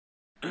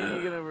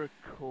you gonna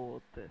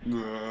record this?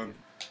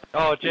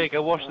 Oh, Jake, I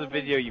watched the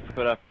video you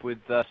put up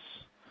with us.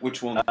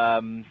 Which one?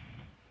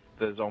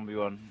 The zombie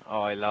one.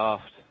 Oh, I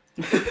laughed.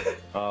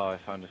 Oh, I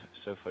found it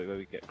so funny where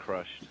we get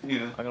crushed.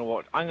 Yeah. I'm gonna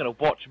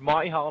watch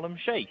my Harlem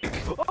Shake.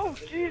 Oh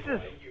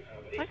Jesus!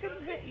 I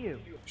couldn't hit you.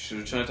 Should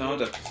have tried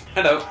harder.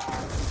 Hello.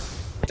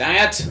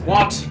 Dad,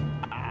 what?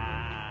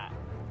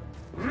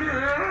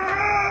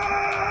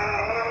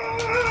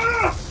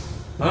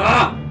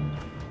 Ah!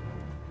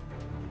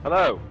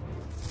 Hello.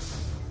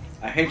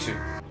 I hate you.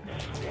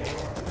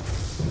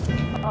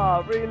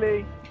 Oh,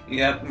 really?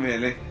 Yep,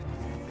 really.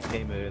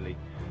 Came early.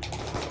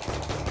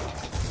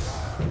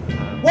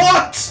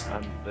 What?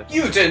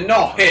 You You did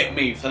not hit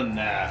me from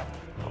there.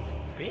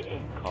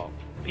 Peacock,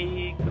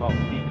 peacock,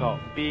 peacock,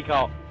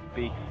 peacock,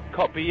 peacock.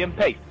 Copy and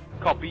paste.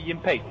 Copy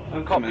and paste.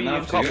 I'm Copy coming and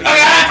after copy. you.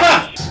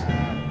 Ah!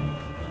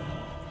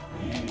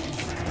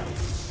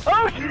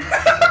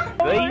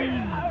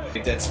 Oh!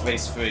 Dead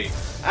Space 3.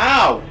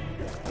 Ow!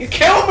 You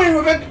killed me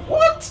with it.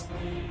 What?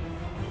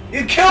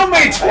 You killed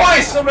me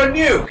twice with a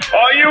nuke.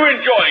 Are you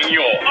enjoying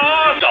your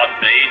art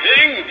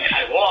sunbathing?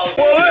 Well,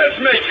 let's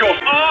make your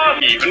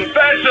art even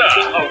better.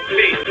 Oh,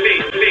 please,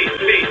 please, please,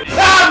 please.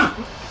 Ah!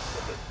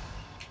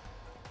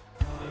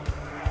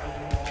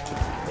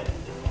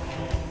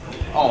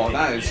 Oh,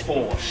 that is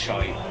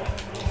horseshit.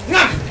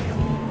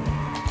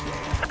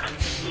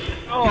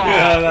 Oh.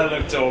 Yeah, that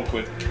looked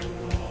awkward.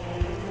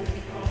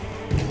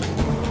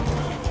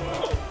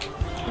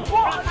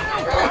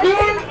 I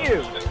hit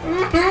you!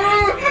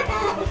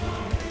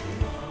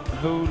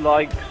 Who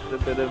likes a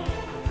bit of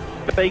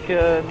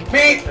bacon?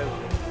 Me!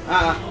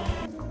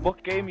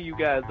 What game are you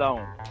guys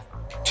on?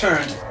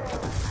 Turn.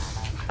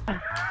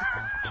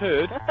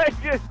 Turd? I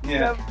just Yeah.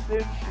 jumped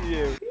into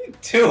you. What are you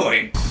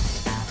doing?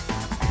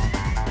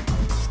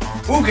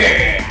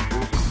 Okay.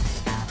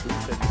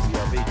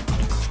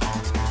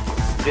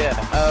 Yeah,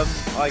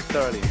 I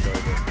thoroughly enjoyed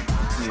it.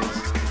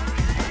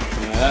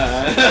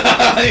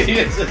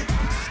 Yes.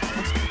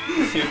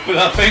 You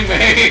bluffing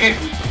me.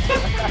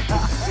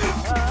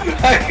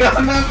 I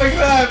got nothing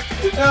left.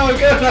 No, I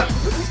got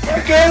nothing.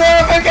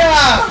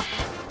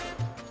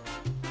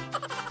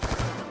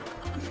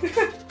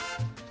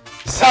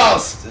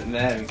 Sauce.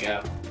 There we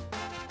go.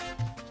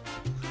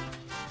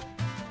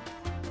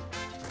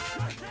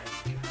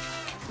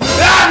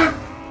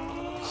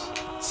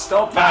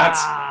 Stop that.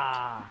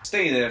 Ah.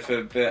 Stay there for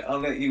a bit. I'll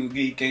let you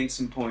regain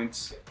some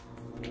points.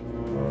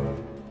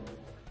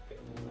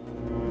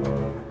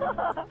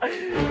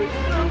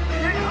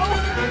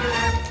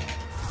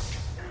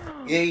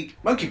 Yay,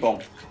 monkey bomb.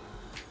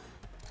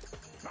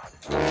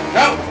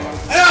 No!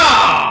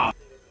 Ah!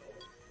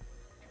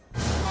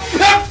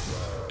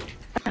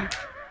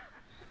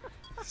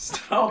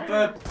 Stop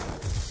it!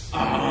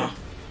 Ah!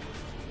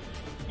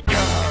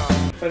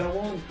 But I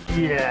won.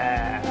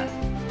 Yeah.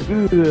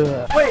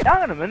 Ugh. Wait,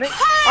 hang on a minute.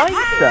 I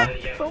suck.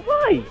 But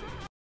why?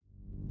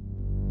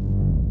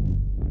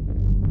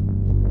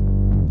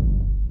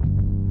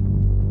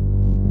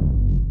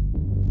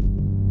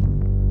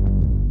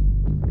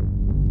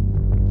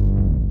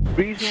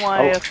 Reason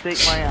why I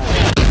update my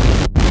app.